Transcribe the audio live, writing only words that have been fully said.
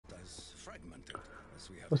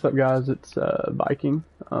What's up, guys? It's Viking.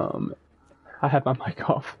 I have my mic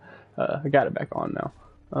off. I got it back on now.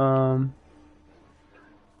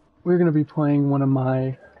 We're gonna be playing one of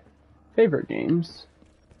my favorite games,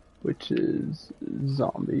 which is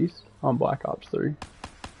Zombies on Black Ops 3.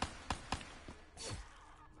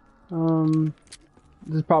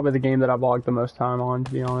 This is probably the game that I've logged the most time on,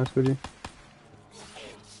 to be honest with you.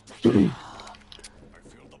 I feel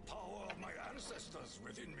the power of my ancestors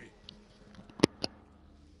within me.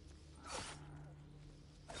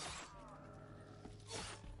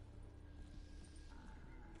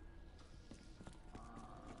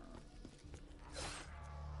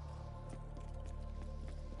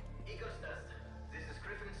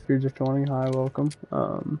 If you're just joining, hi, welcome.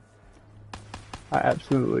 I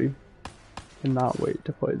absolutely cannot wait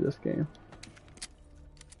to play this game.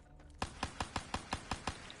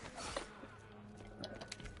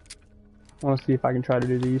 I want to see if I can try to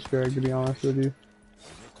do the Easter egg, to be honest with you.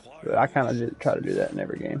 But I kind of try to do that in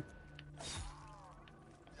every game.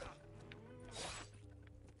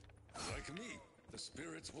 Like me, the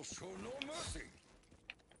spirits will show no mercy.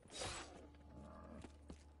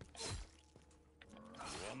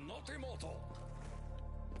 You are not immortal.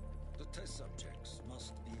 The test subjects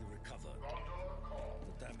must be recovered.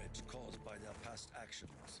 The damage caused by their past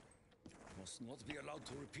actions must not be allowed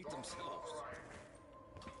to repeat themselves.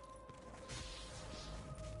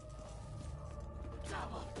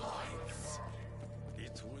 Double points.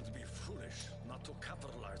 It would be foolish not to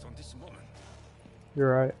capitalize on this moment.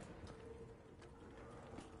 You're right.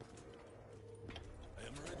 I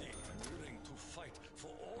am ready and willing to fight for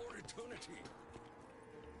all eternity.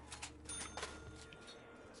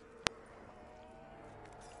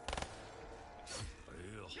 I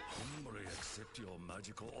humbly accept your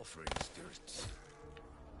magical offering, spirits.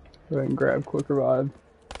 Go ahead and grab quick revive.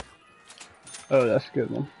 Oh, that's a good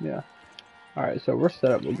one. Yeah. Alright, so we're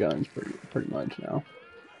set up with guns pretty much now.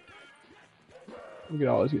 We could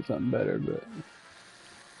always get something better, but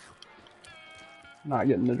not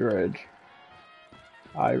getting the dredge.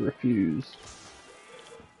 I refuse.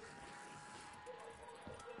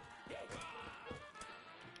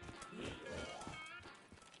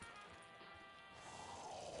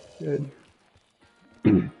 Good.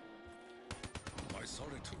 My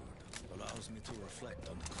solitude allows me to reflect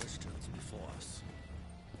on the questions before us.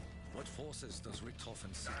 What forces does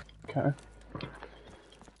Richtofen seek? Okay.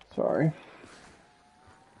 Sorry.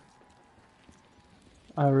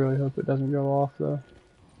 I really hope it doesn't go off though.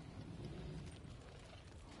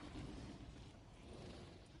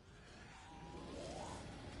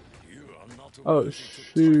 You are not Oh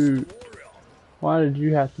shoot. Why did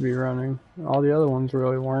you have to be running? All the other ones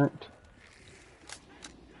really weren't.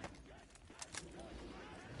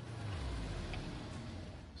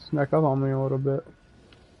 Snuck up on me a little bit.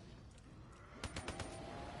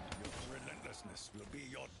 Your relentlessness will be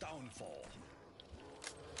your downfall.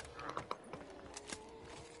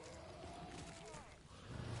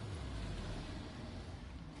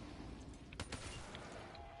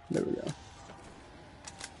 There we go.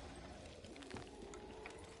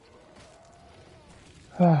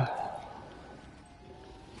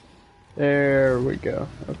 There we go.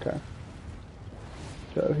 Okay.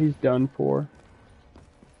 So he's done for.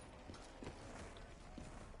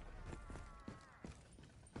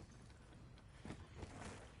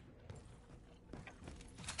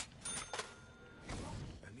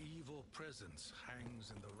 An evil presence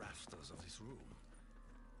hangs in the rafters of this room.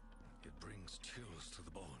 It brings chills to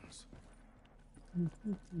the bones.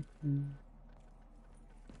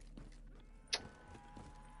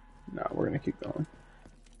 No, we're gonna keep going.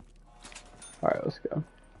 Alright, let's go.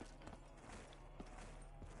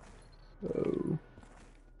 So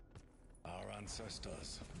Our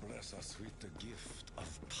ancestors bless us with the gift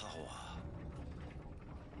of power.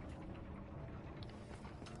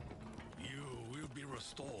 You will be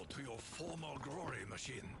restored to your former glory,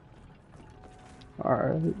 machine.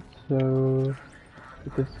 alright, so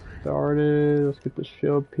get this started. Let's get the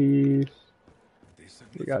shield piece.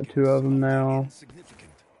 We got 2 of them now.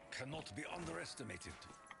 Cannot be underestimated.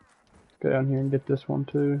 Go down here and get this one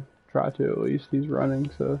too. Try to at least. He's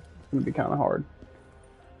running, so it's gonna be kind of hard.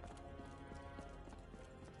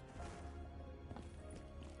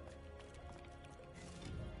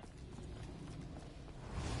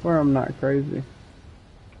 Where I'm not crazy.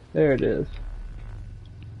 There it is.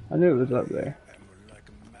 I knew it was up there. I am like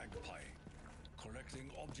a magpie, collecting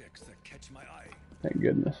objects that catch my eye. Thank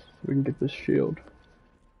goodness. We can get this shield.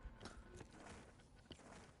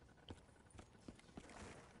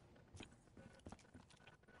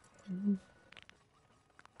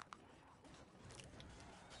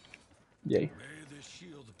 Yay. May the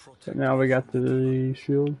shield So now we got the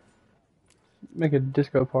shield. Make a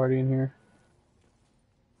disco party in here.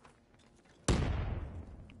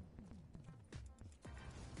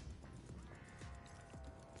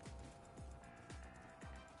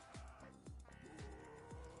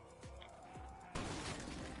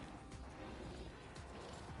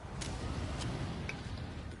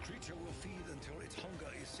 The creature will feed until its hunger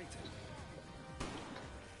is sated.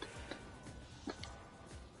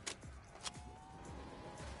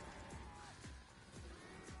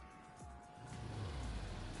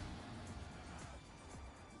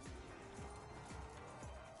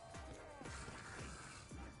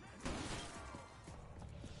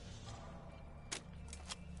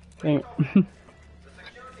 Dang it.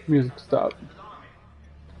 Music stopped.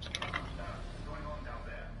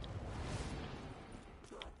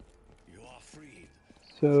 You are freed.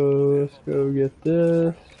 So let's go get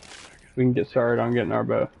this. We can get started on getting our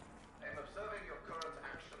bow. I'm observing your current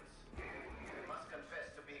actions. I must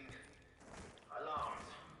confess to being alarmed.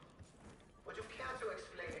 Would you care to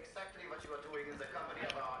explain exactly what you are doing in the company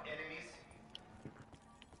of our enemies?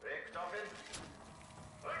 Richtofen?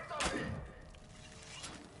 Richtofen!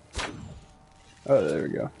 Oh, there we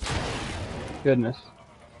go. Goodness.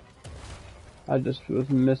 I just was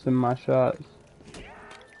missing my shots.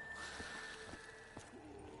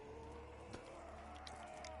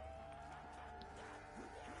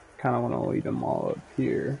 Kind of want to lead them all up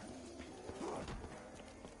here.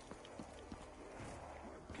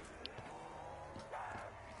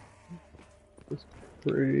 That's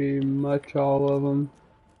pretty much all of them.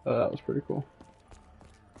 Oh, that was pretty cool.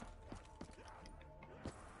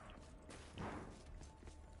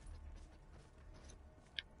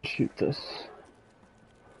 Shoot this.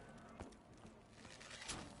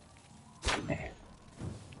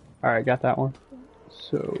 Alright, got that one.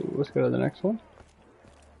 So let's go to the next one.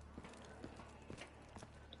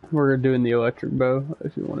 We're doing the electric bow,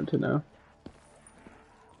 if you wanted to know.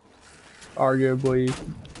 Arguably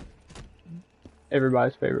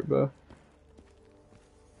everybody's favorite bow.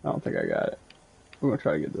 I don't think I got it. I'm gonna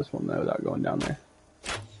try to get this one though without going down there.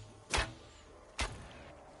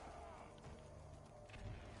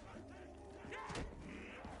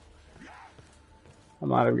 I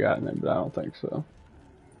might have gotten it, but I don't think so.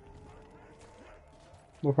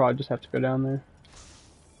 We'll probably just have to go down there.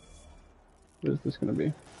 What is this gonna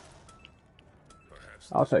be?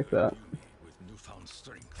 I'll take that. With newfound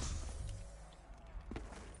strength.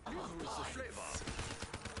 Here is the flavor. I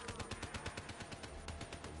will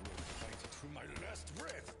fight to my last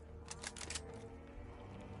breath.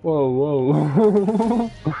 Whoa,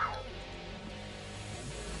 whoa.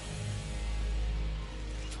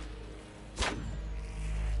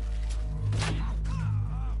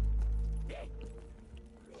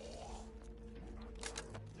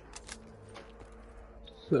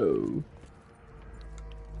 So,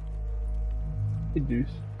 hey deuce.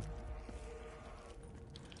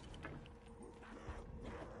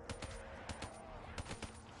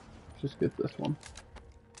 Just get this one.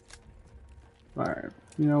 Alright,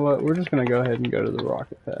 you know what, we're just gonna go ahead and go to the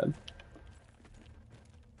rocket pad.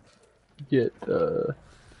 Get, the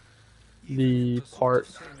part.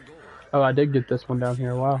 Oh, I did get this one down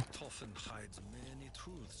here, wow. Often hides many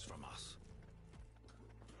truths from us.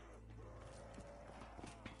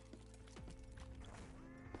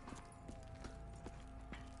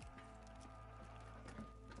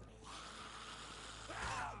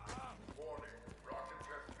 Warning. Rocket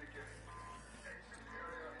test begins. Exit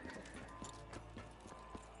area.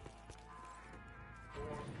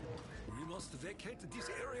 We must vacate this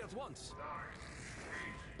area at once. 9,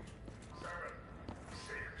 8, 7, 6,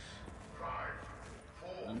 5,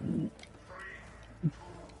 4, 3, 2,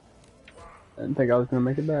 1. I didn't think I was gonna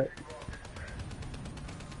make it back.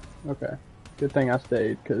 Okay. Good thing I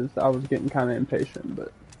stayed, because I was getting kind of impatient,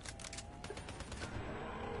 but...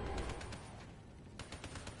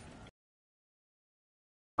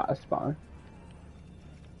 That's fine.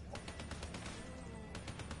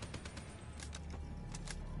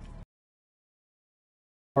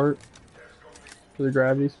 Part for the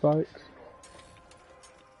gravity spikes.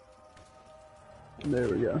 There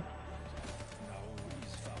we go. Now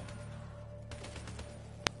is found.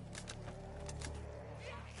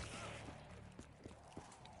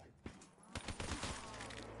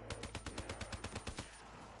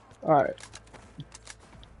 Alright.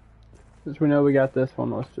 Since we know we got this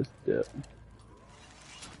one, let's just dip.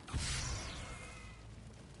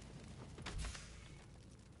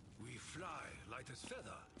 We fly light as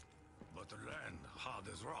feather, but land hard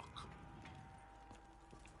as rock.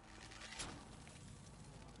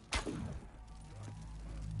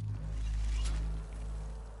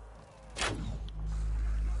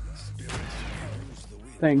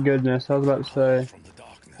 Thank goodness. I was about to say, from the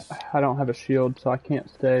darkness. I don't have a shield, so I can't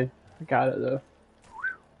stay. I got it though.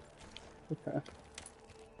 Okay.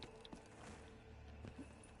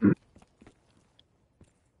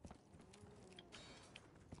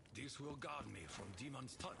 This will guard me from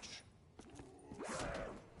demon's touch.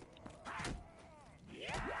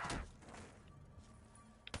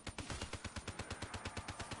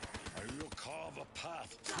 I will carve a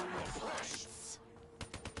path through your flesh.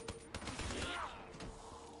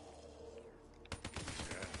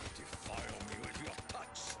 Defile me with your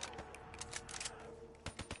touch.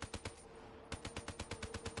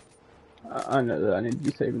 I know that I need to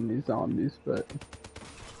be saving these zombies, but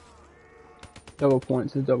double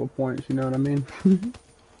points is double points, you know what I mean?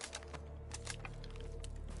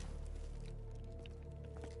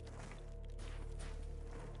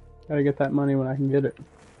 Gotta get that money when I can get it.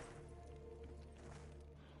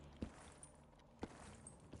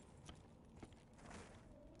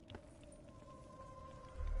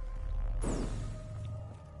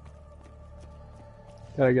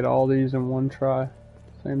 Gotta get all these in one try at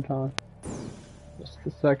the same time. That's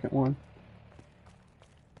the second one.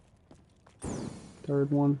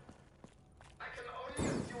 Third one. I can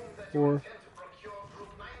only assume that you 4, intend to procure Group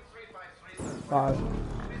 9353's 5.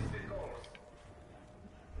 twisted goals.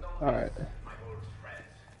 Know Alright. this, my old friend.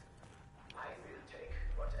 I will take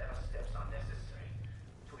whatever steps are necessary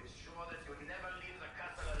to ensure that you never leave the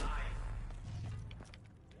castle alive.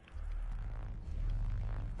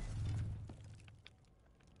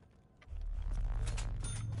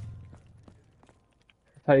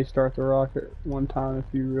 That's how you start the rocket one time if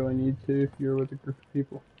you really need to, if you're with a group of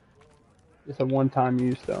people. It's a one-time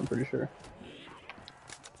use though, I'm pretty sure.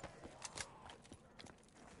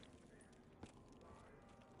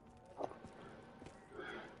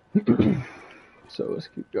 So let's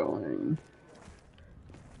keep going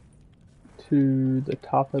to the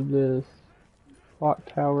top of this clock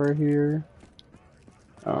tower here.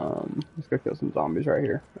 Let's go kill some zombies right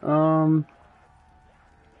here. My arrow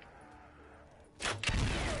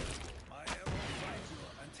finds you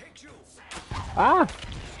and takes you. Ah!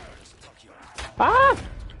 Ah!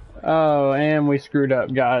 Oh, and we screwed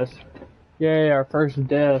up, guys. Yay, our first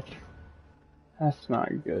death. That's not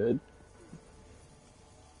good.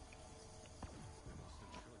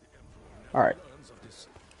 Alright.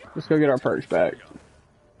 Let's go get our perks back.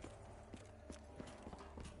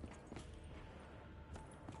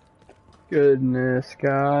 Goodness,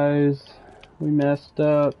 guys. We messed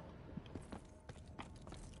up.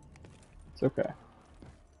 It's okay.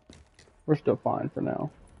 We're still fine for now.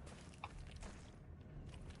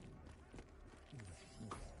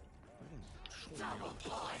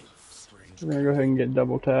 We're gonna go ahead and get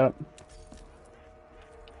double tap.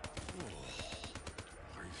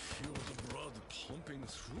 I feel the blood pumping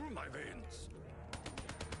through my veins.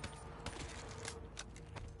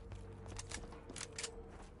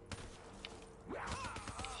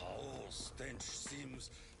 Foul stench seems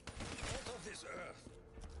out of this earth.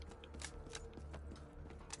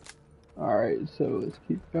 Alright, so let's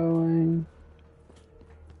keep going.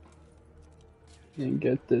 And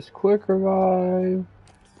get this quick revive.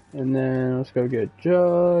 And then let's go get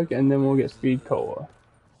Jug, and then we'll get Speed Cola.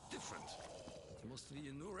 Different. It must be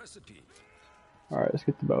a new recipe. Alright, let's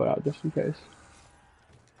get the bow out just in case.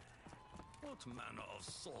 What manner of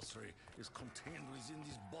sorcery is contained within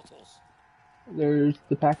these bottles? There's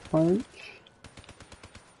the pack punch.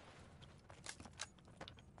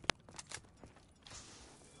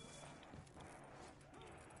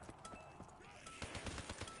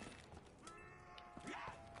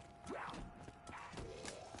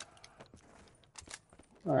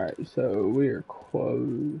 Alright, so we are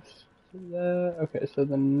close to that. Okay, so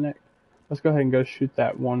the next... Let's go ahead and go shoot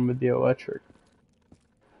that one with the electric.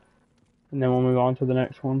 And then we'll move on to the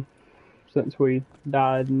next one. Since we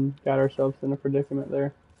died and got ourselves in a predicament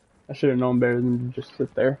there. I should have known better than to just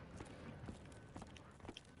sit there.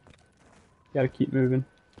 Gotta keep moving.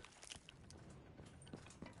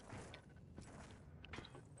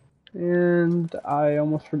 And I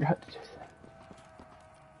almost forgot to do that.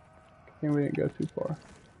 Okay, we didn't go too far.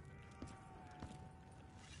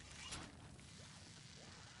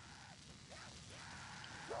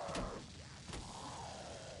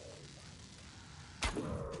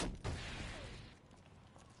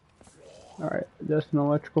 Alright, just an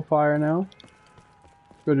electrical fire now.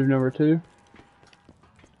 Go to number 2.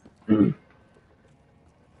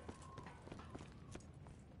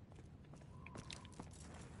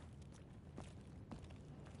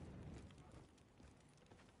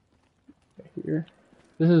 Here.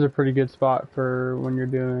 This is a pretty good spot for when you're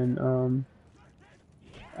doing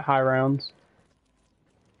high rounds.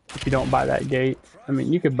 if you don't buy that gate. I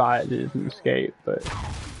mean, you could buy it as an escape, but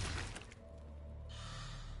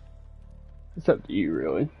it's up to you,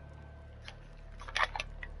 really.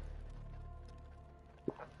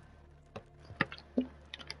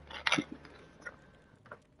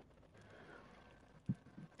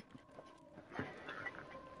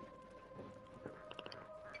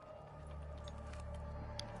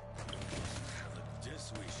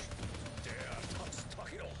 This wish. Dare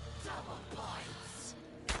Toxtokyo. Double points.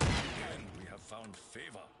 And we have found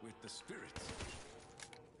favor with the spirits.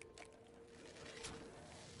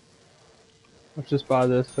 Let's just buy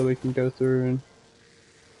this so we can go through and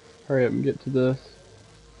hurry up and get to this.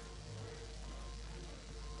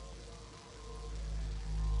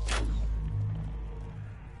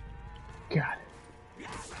 God.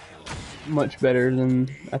 Much better than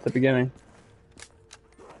at the beginning.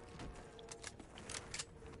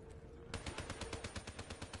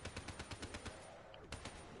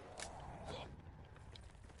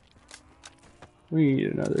 We need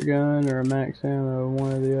another gun or a max ammo,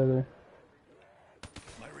 one or the other.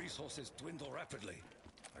 My resources dwindle rapidly.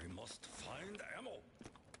 I must find ammo.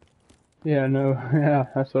 Yeah, no, yeah,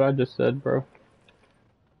 that's what I just said, bro.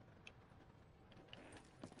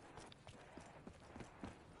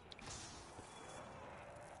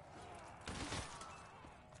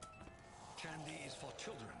 Candy is for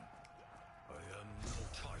children. I am no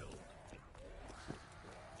child.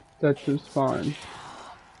 That's just fine.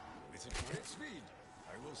 With a great speed,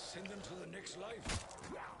 I will send them to the next life.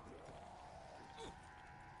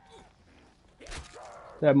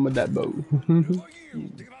 Stab him with that bow. Never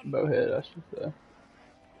yield, Divan. Bowhead, I should say.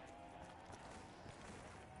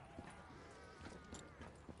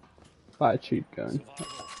 Buy a cheap gun. Survival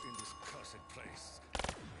in this cursed place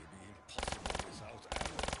may be impossible without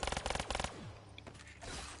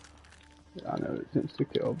ammo. I know it's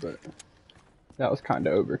insta-kill, but that was kind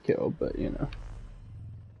of overkill, but you know.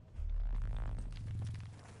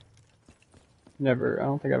 Never, I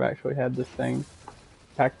don't think I've actually had this thing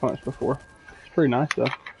pack punch before. It's pretty nice though.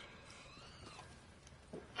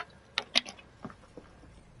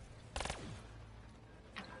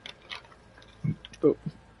 Oh,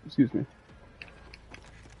 excuse me.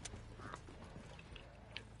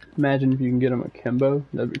 Imagine if you can get him a Kimbo,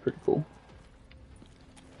 that'd be pretty cool.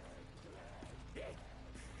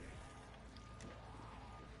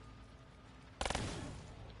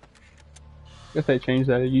 If they changed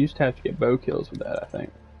that, you used to have to get bow kills with that, I think.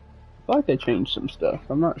 I feel like they changed some stuff.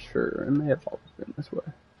 I'm not sure. It may have always been this way.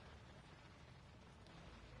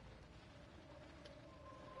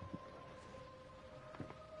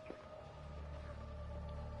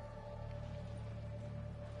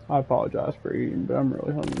 I apologize for eating, but I'm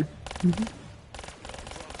really hungry. Proximity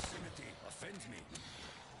offends me.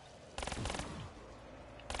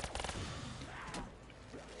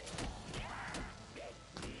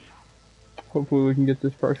 Hopefully we can get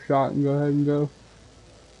this first shot and go ahead and go.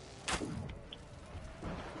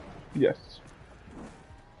 Yes.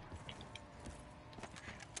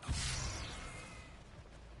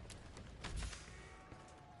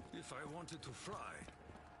 If I wanted to fly,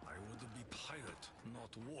 I would be pilot, not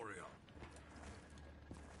warrior.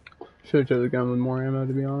 Should've chose a gun with more ammo,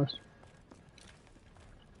 to be honest.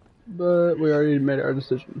 But we already made our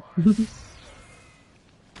decision.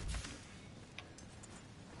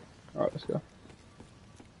 Alright, let's go.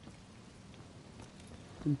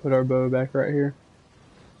 And put our bow back right here.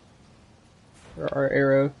 Or our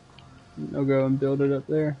arrow. And we'll go and build it up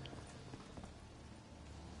there.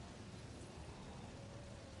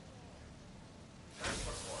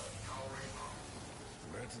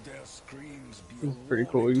 Let their screams be It's pretty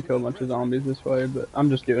cool. You can kill a bunch of zombies this way, but I'm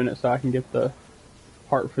just doing it so I can get the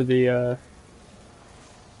part for the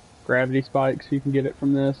gravity spike, so you can get it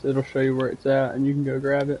from this. It'll show you where it's at, and you can go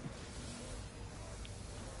grab it.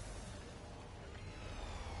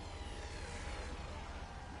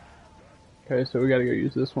 Okay, so we gotta go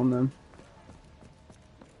use this one then.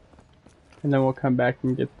 And then we'll come back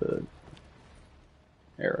and get the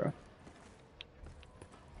arrow.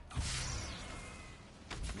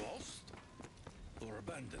 Lost or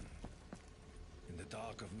abandoned? In the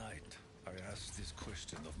dark of night, I ask this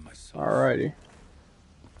question of myself. Alrighty.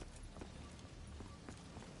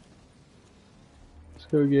 Let's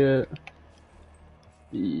go get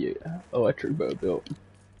the electric bow built.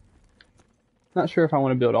 Not sure if I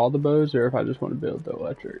want to build all the bows or if I just want to build the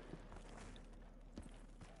electric.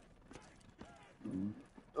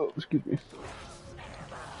 Oh, excuse me. This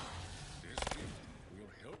gift will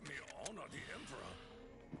help me honor the Emperor.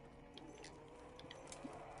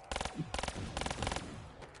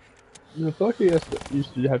 I feel like you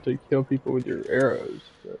used to have to kill people with your arrows,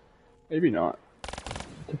 but maybe not.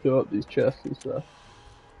 to fill up these chests and stuff.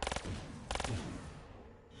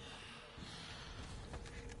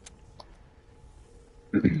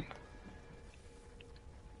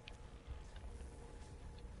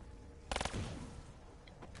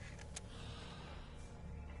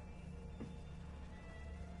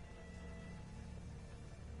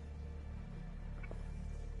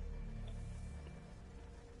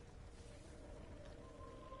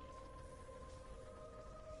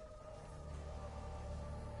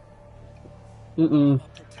 Mm-mm.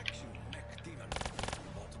 Protect you, mech demon.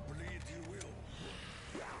 But bleed you will.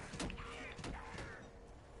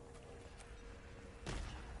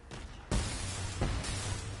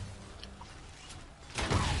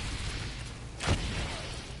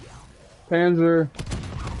 Panzer.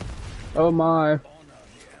 Oh my. Honor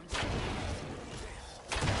the Emperor.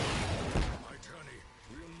 My journey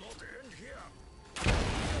will not end here.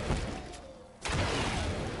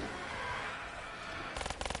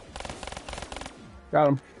 Got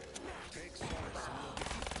him. Take solace in your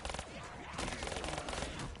defeat.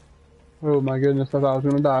 Oh my goodness, I thought I was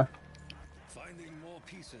gonna die. Finding more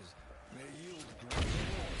pieces may yield greater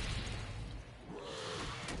reward.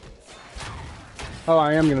 Oh,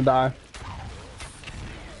 I am gonna die.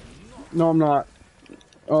 No, I'm not.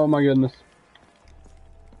 Oh my goodness.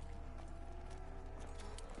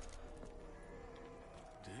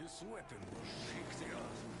 This weapon will shake the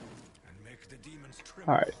earth and make the demons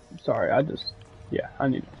tremble. Alright, sorry, yeah, I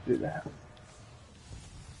need to do that.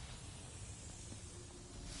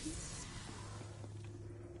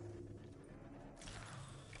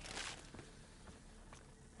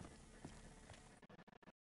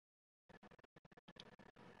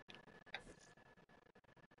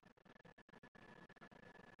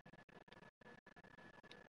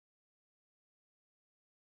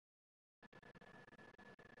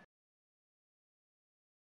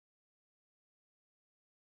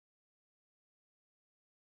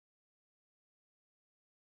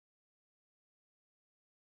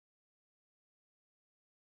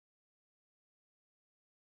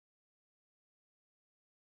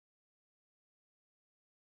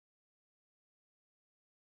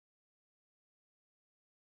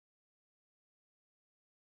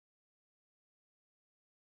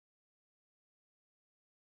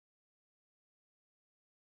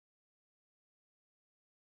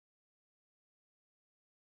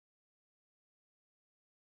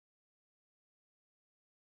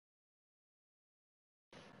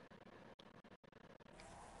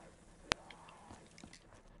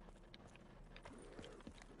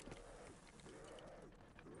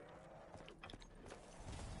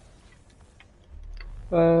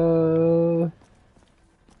 Uh,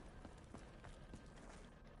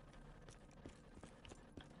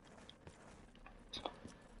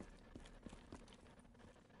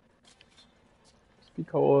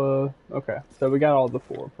 Spicola. Okay, so we got all the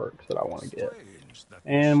 4 perks that I want to get. Strange that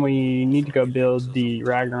And we need to go Mon-Fri build uses the a-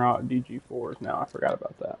 Ragnarok DG4s now. I forgot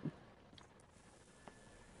about that.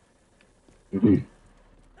 Begone,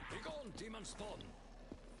 demon spawn.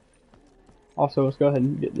 Also, let's go ahead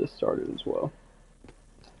and get this started as well.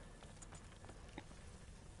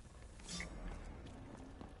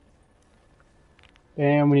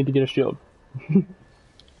 And we need to get a shield. There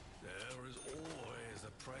is always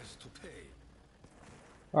a price to pay.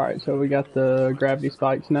 Alright, so we got the gravity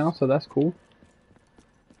spikes now, so that's cool.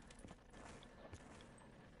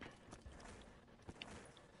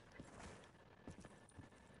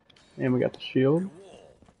 And we got the A shield.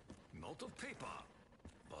 wall, not of paper,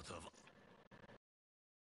 but of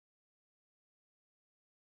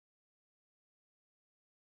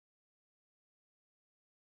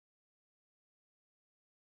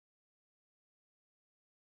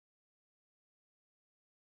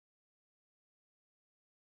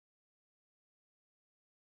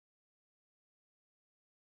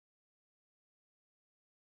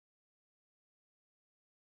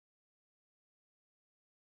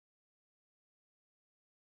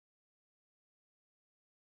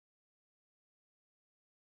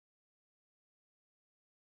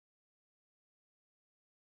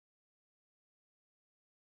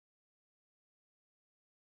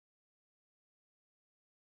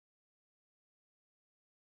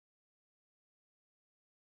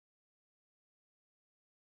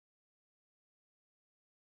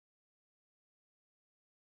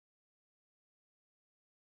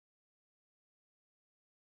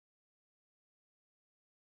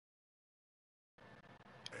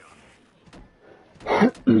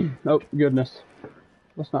Oh, goodness.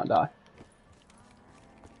 Let's not die.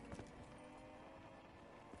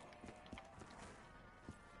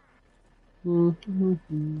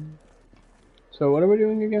 So what are we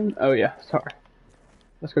doing again? Oh yeah, sorry.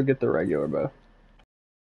 Let's go get the regular bow.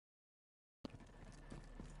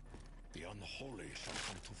 The unholy shall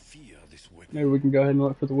come to fear this weapon. Maybe we can go ahead and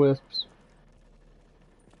look for the wisps.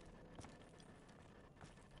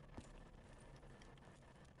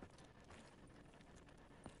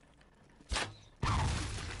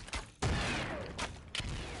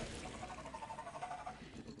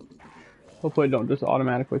 Hopefully it don't just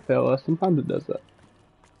automatically fail us. Sometimes it does that.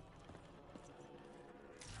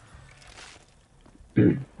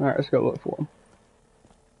 Alright, let's go look for them.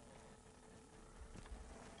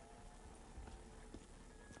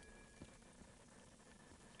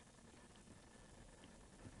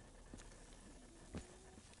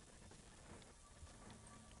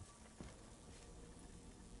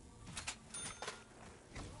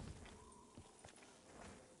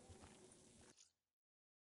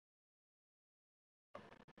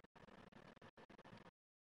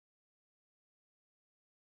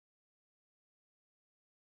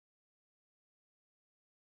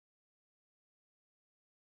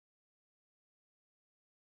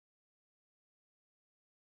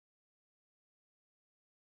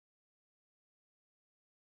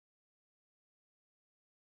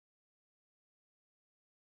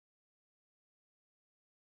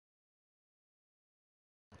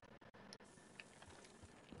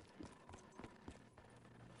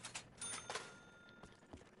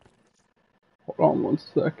 Hold on one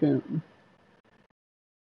second.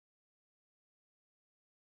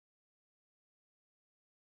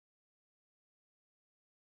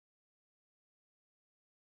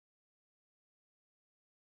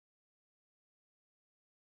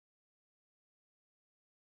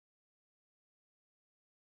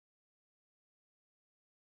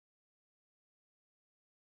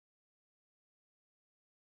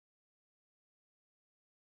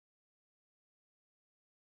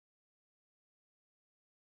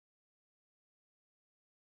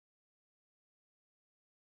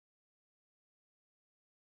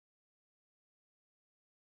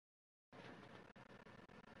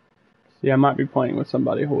 See, I might be playing with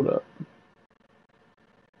somebody. Hold up.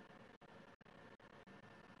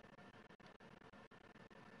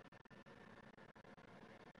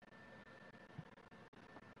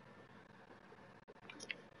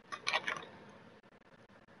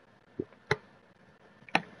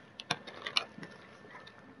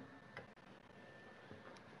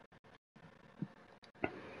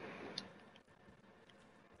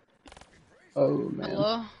 Oh, man.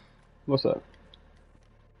 Hello? What's up?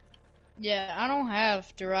 Yeah, I don't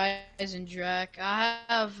have to Rise and Drac. I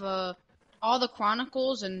have all the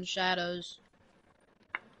Chronicles and Shadows.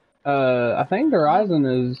 I think Horizon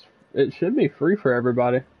is... It should be free for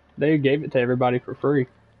everybody. They gave it to everybody for free.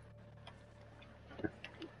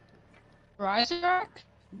 Rise and Drac?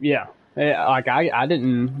 Yeah. Like, I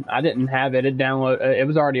didn't have it. It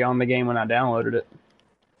was already on the game when I downloaded it.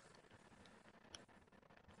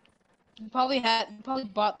 You probably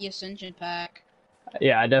bought the Ascension pack.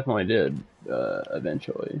 Yeah, I definitely did,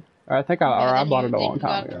 eventually. I think Yeah, I then bought it a then long you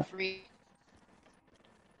time got it ago. for free.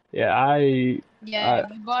 Yeah, Yeah, if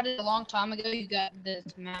you bought it a long time ago, you got this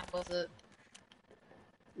map with it.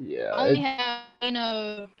 yeah, I only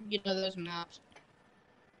have, those maps.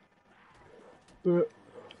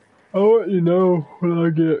 I'll let you know when I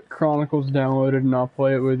get Chronicles downloaded and I'll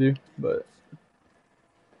play it with you, but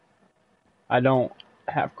I don't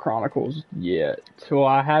have Chronicles yet. So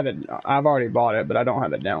I've already bought it, but I don't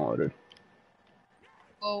have it downloaded.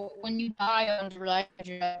 Well, when you die on Rise and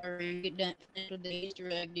Drac or you get done with the Easter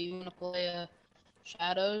egg, do you want to play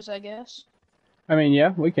Shadows, I guess? I mean,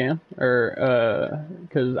 yeah, we can. Or,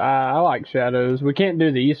 cause I like Shadows. We can't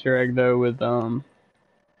do the Easter egg though with,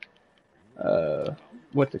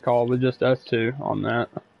 what's it called? With just us two on that.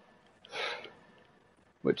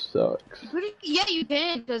 Which sucks. Yeah, you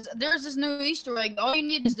can, because there's this new Easter egg. All you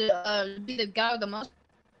need is to be the guy with the mustache.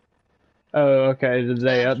 Oh, okay. Did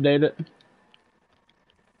they update it?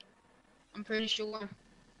 I'm pretty sure.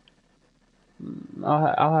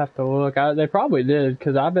 I'll have to look. They probably did,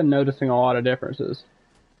 because I've been noticing a lot of differences.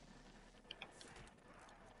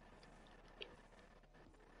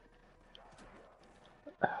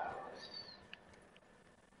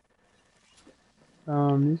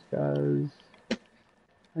 These guys...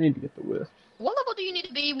 I need to get the wisps. What level do you need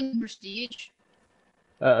to be when you prestige?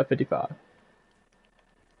 55.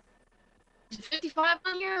 Is it 55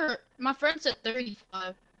 on here? Or my friend said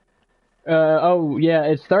 35. Oh, yeah,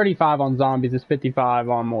 it's 35 on zombies, it's 55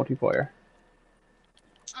 on multiplayer.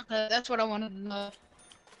 Okay, that's what I wanted to know.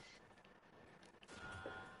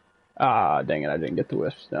 Ah, dang it, I didn't get the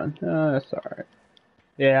wisps done. That's alright.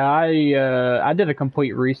 Yeah, I did a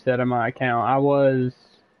complete reset of my account.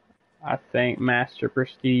 I think Master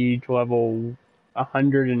Prestige level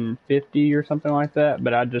 150 or something like that,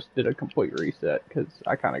 but I just did a complete reset because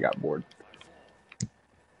I kind of got bored.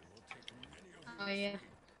 Oh yeah.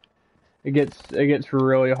 It gets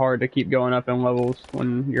really hard to keep going up in levels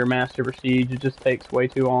when you're Master Prestige. It just takes way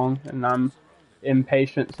too long, and I'm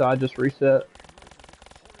impatient, so I just reset.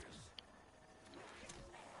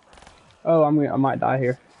 Oh, I might die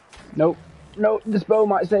here. Nope. Nope, this bow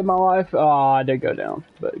might save my life. Oh, I did go down,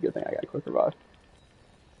 but good thing I got a quick revive.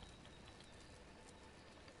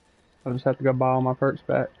 I'll just have to go buy all my perks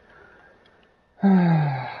back.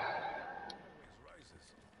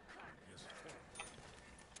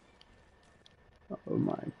 Oh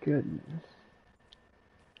my goodness.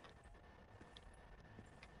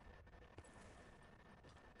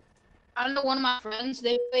 I know one of my friends.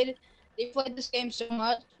 They played this game so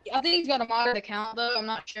much. I think he's got a modded account though. I'm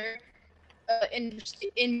not sure. In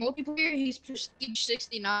multiplayer, he's prestige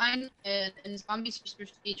 69, and in zombies, he's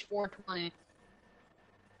prestige 420.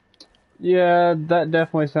 Yeah, that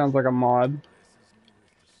definitely sounds like a mod.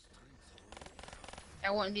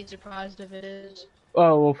 I wouldn't be surprised if it is.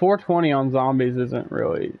 Oh, well, 420 on zombies isn't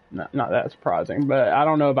really not that surprising, but I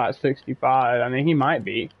don't know about 65. I mean, he might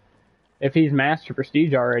be. If he's Master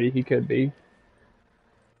Prestige already, he could be.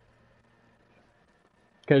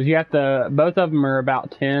 Because you have to, both of them are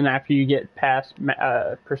about 10. After you get past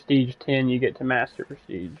Prestige 10, you get to Master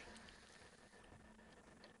Prestige.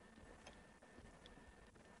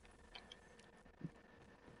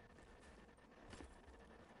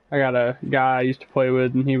 I got a guy I used to play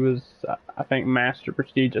with, and he was, I think, Master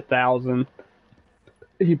Prestige 1000.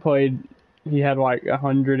 He had like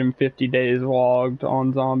 150 days logged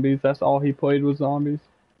on zombies. That's all he played was zombies.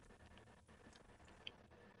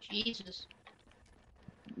 Jesus.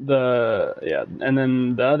 And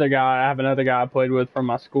then the other guy, I have another guy I played with from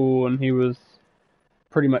my school, and he was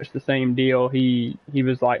pretty much the same deal. He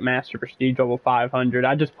was like Master Prestige level 500.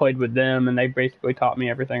 I just played with them, and they basically taught me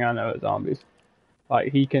everything I know at zombies.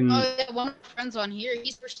 Like he can, Oh yeah, one of my friends on here,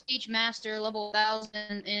 he's prestige master level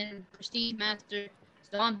 1000 and prestige master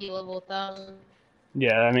zombie level 1000.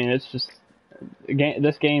 yeah. I mean, it's just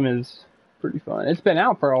this game is pretty fun. It's been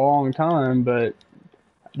out for a long time, but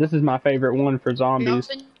this is my favorite one for Here, I'll zombies.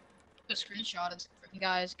 send you a screenshot of you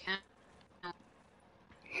guys can.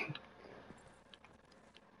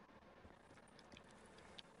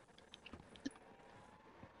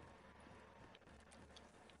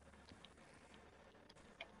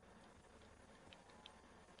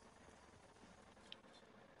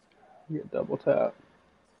 Get double tap.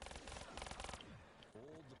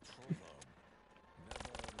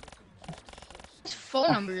 His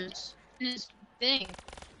phone numbers in his thing.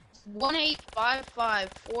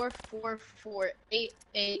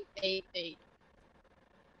 1-855-444-8888.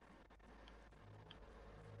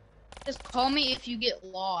 Just call me if you get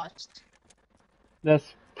lost.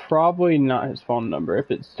 That's probably not his phone number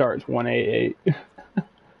if it starts 188.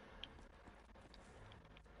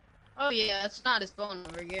 Oh yeah, it's not his phone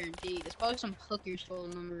number, guaranteed. It's probably some hooker's phone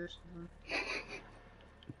number or something.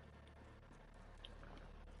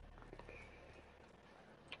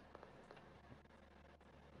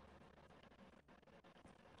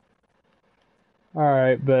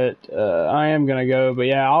 Alright, but I am gonna go. But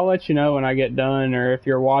yeah, I'll let you know when I get done, or if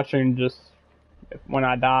you're watching, just when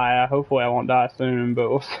I die. Hopefully I won't die soon, but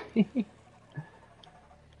we'll see.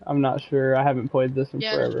 I'm not sure. I haven't played this in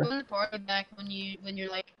Yeah, just forever. join the party back when you're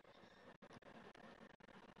like.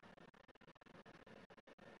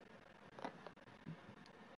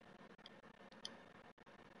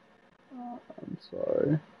 I'm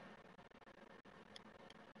sorry.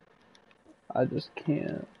 I just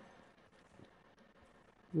can't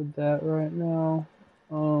with that right now.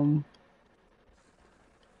 I'll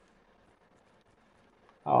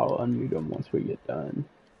unmute him once we get done.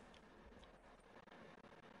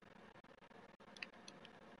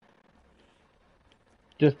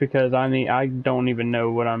 Just because I don't even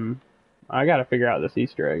know what I gotta figure out this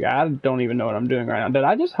Easter egg. I don't even know what I'm doing right now. Did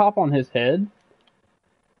I just hop on his head?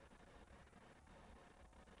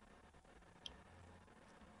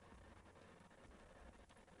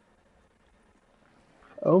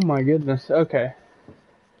 Oh my goodness. Okay.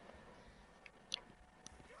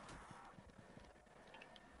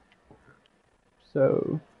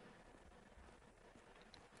 So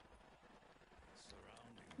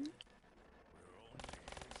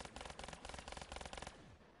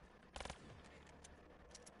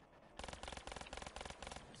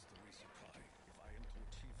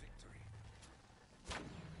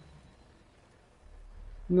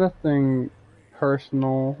nothing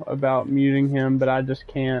personal about muting him, but I just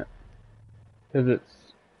can't because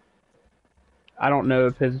I don't know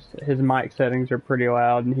if his mic settings are pretty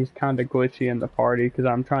loud, and he's kind of glitchy in the party because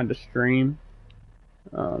I'm trying to stream,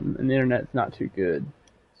 and the internet's not too good.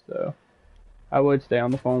 So I would stay on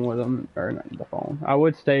the phone with him, or not the phone. I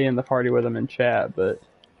would stay in the party with him and chat, but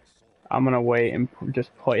I'm gonna wait and just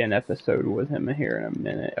play an episode with him here in a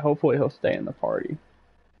minute. Hopefully he'll stay in the party.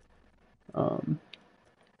 Because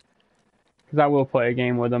I will play a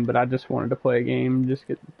game with him, but I just wanted to play a game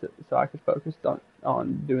so I could focus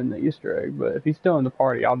on doing the Easter egg. But if he's still in the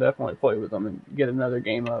party, I'll definitely play with him and get another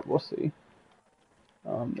game up. We'll see.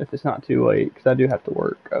 If it's not too late, because I do have to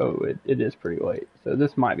work. Oh, it is pretty late, so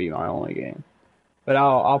this might be my only game. But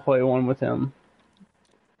I'll play one with him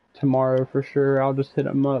tomorrow for sure. I'll just hit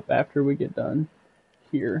him up after we get done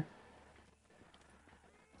here.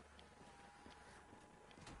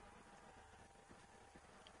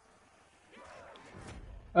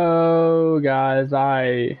 Oh, guys,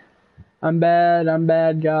 I'm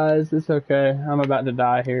bad, guys. It's okay. I'm about to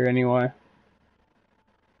die here anyway.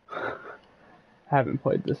 Haven't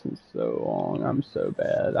played this in so long. I'm so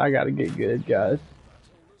bad. I gotta get good, guys.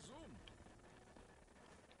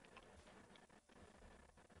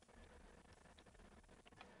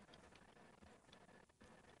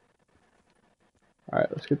 Alright,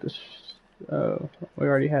 let's get this. Oh, we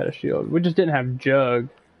already had a shield. We just didn't have Jug.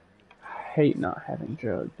 I hate not having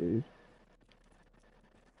Jug, dude.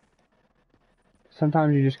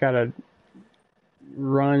 Sometimes you just gotta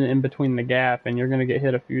run in between the gap and you're gonna get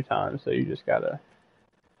hit a few times, so you just gotta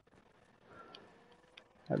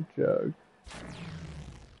have Jug.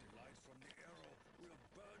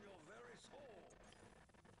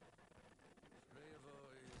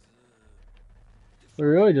 We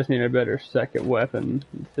really just need a better second weapon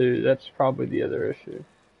too. That's probably the other issue.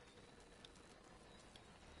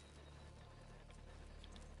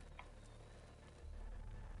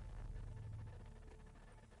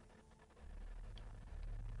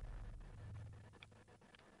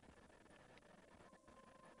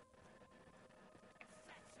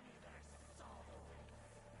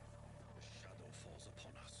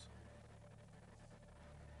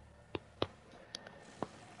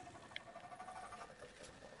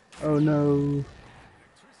 Oh no.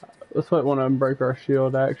 Let's let one of them break our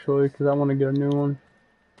shield actually, because I want to get a new one.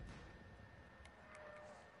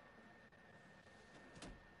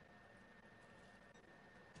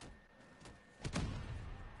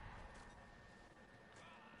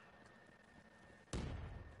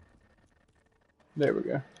 There we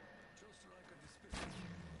go. At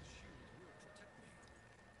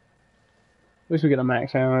least we get a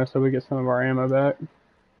max ammo, so we get some of our ammo back.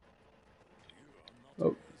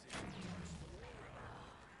 Oh.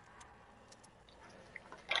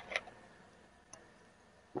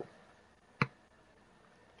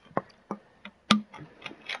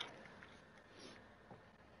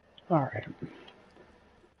 Alright.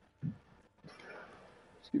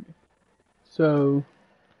 Excuse me. So,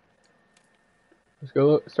 let's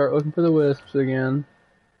go start looking for the wisps again.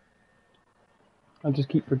 I just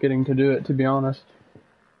keep forgetting to do it, to be honest.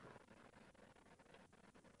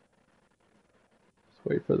 Let's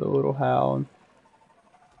wait for the little howl.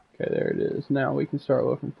 Okay, there it is. Now we can start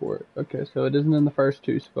looking for it. Okay, so it isn't in the first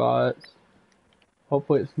two spots.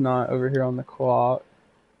 Hopefully it's not over here on the clock.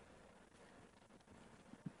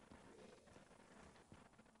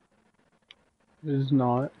 It is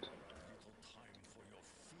not.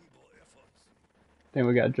 I think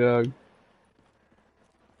we got Jug.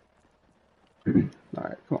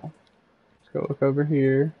 Alright, come on. Let's go look over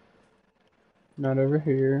here. Not over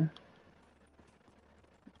here.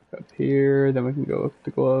 Up here, then we can go look at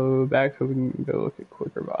the globe. Actually, we can go look at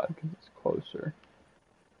Quicker Bod because it's closer.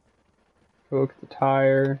 Go look at the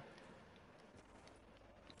tire.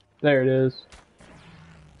 There it is.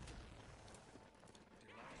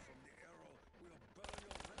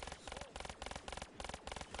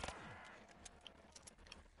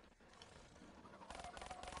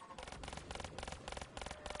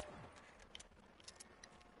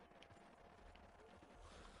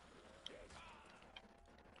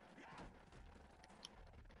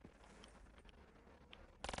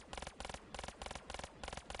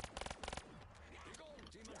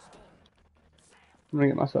 I'm gonna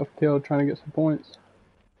get myself killed trying to get some points.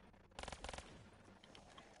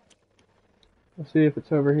 Let's see if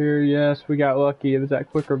it's over here. Yes, we got lucky. It was that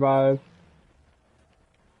quick revive.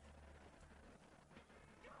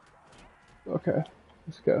 Okay,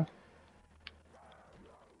 let's go.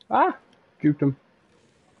 Ah! Juked him.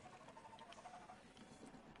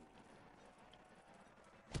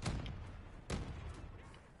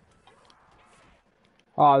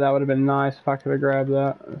 Oh, that would have been nice if I could have grabbed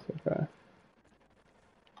that. That's okay.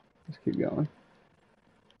 Let's keep going.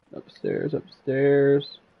 Oops. upstairs,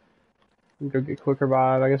 upstairs. Go get quick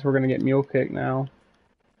revive. I guess we're gonna get mule kick now.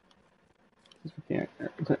 Since we can't,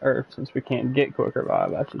 or since we can't get quick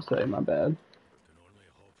revive, I should say. My bad. I can only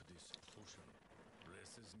hope this potion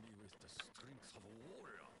blesses me with the strength of a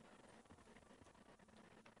warrior.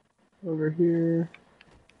 Over here,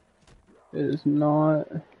 it is not.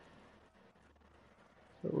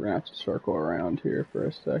 So we're gonna have to circle around here for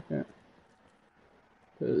a second,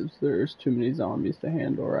 because there's too many zombies to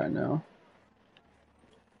handle right now.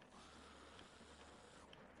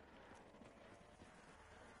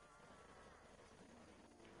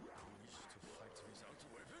 Wish to fight without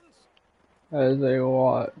weapons? That is a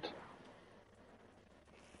lot.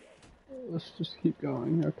 Let's just keep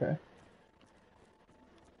going. Okay.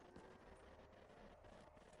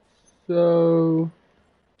 So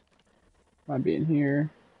might be in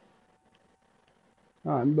here.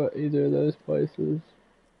 Not but either of those places.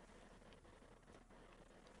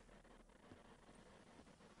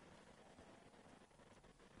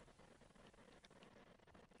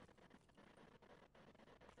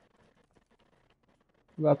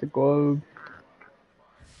 About the globe.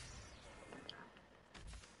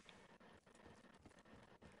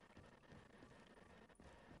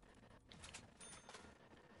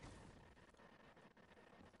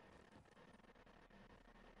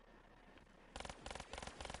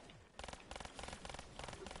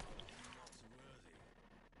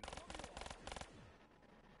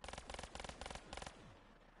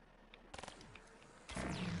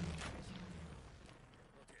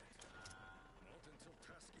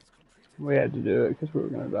 We had to do it because we were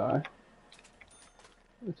gonna die.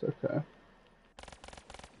 It's okay.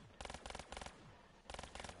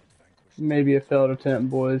 Maybe a failed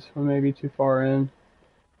attempt, boys. We may be too far in.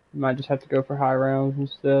 We might just have to go for high rounds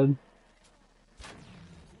instead.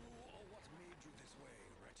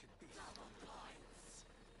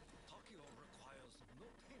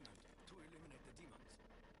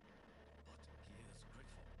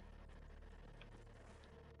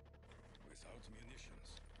 Without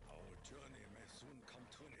munitions, our journey may soon come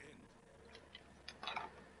to an end.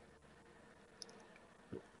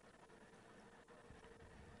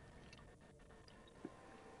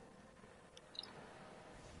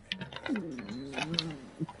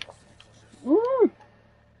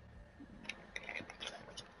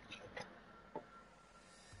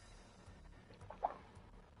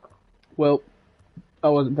 Well, I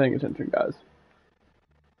wasn't paying attention, guys.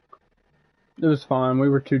 It was fine. We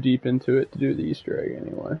were too deep into it to do the Easter egg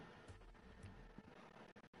anyway.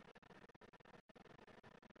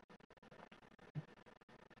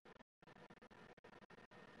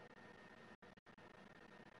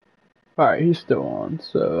 Alright, he's still on,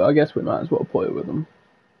 so I guess we might as well play with him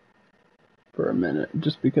for a minute,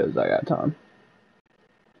 just because I got time.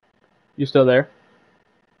 You still there?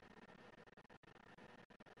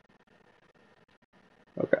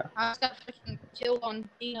 Okay. I just got freaking killed on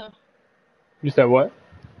Dina. You said what?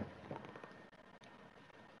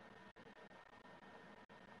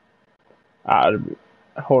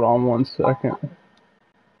 Hold on one second.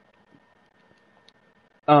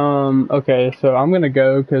 Okay, so I'm gonna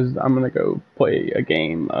go because I'm gonna go play a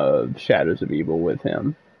game of Shadows of Evil with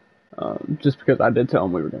him. Just because I did tell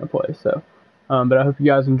him we were gonna play, so. But I hope you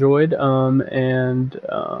guys enjoyed,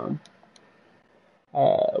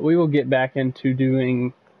 we will get back into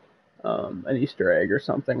doing an Easter egg or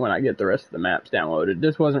something when I get the rest of the maps downloaded.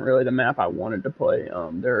 This wasn't really the map I wanted to play.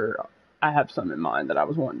 I have some in mind that I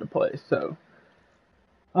was wanting to play, so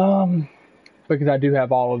because I do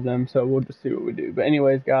have all of them, so we'll just see what we do. But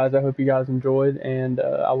anyways, guys, I hope you guys enjoyed, and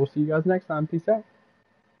I will see you guys next time. Peace out.